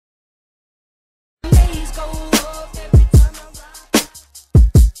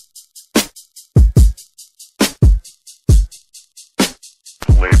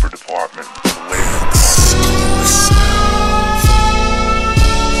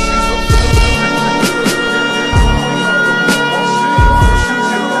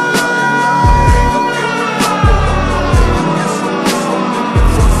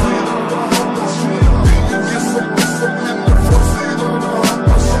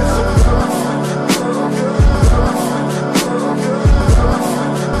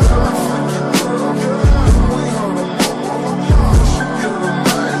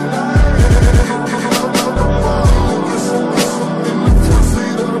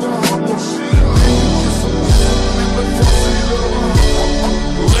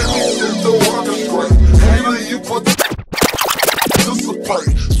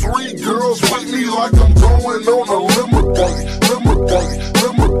Three girls with me like I'm going on a limo date.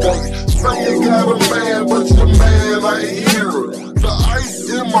 Say you got a man, but your man ain't here. The ice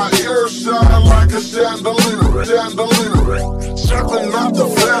in my ear shine like a chandelier. Stepping out the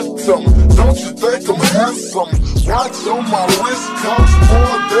phantom, don't you think I'm handsome? Watch on my wrist cost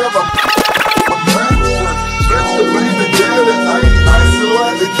more than a mansion. Bet your baby daddy ain't icy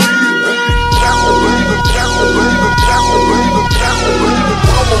like the kid, baby.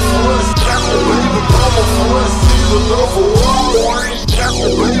 Mama for us, see the love for Walgreens.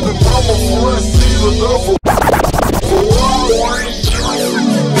 Baby mama for us, see the love for Walgreens.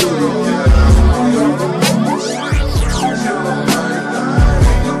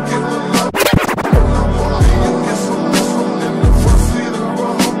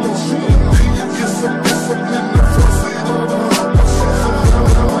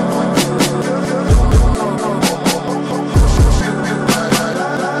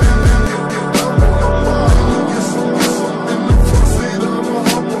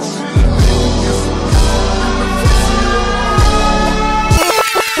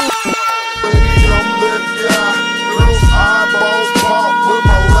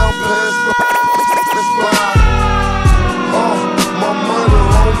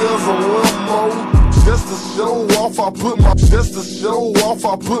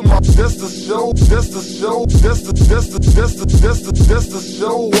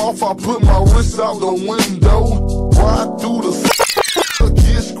 I put my wrist out the window, ride through the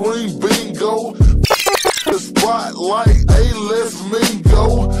kid scream bingo. The spotlight, hey, let's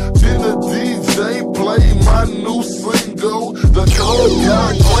mingo. Then the DJ play my new single. The club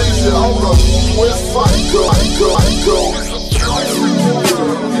got crazy on the West Side. Go.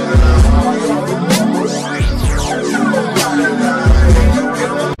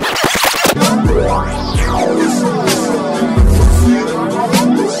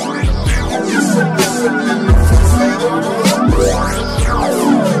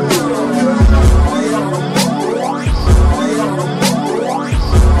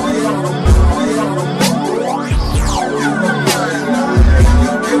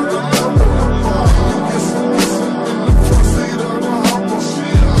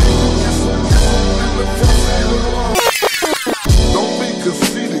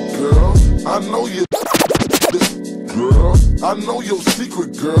 I know your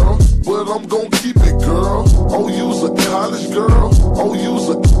secret, girl, but I'm gon' keep it, girl. Oh, you's a college girl. Oh, you's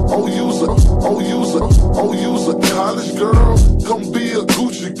a college girl. Come be a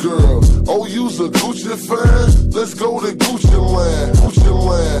Gucci girl. Oh, you's a Gucci fan. Let's go to Gucci land.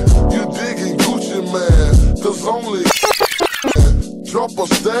 You digging Gucci man? 'Cause only drop a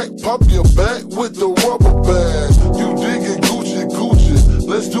stack, pop your back with the rubber band. You digging Gucci.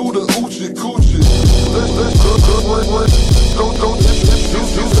 Let's do the Oochie Coochie. Let's go. Don't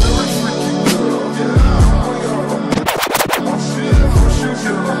very freaky girl.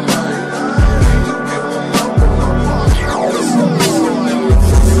 Yeah.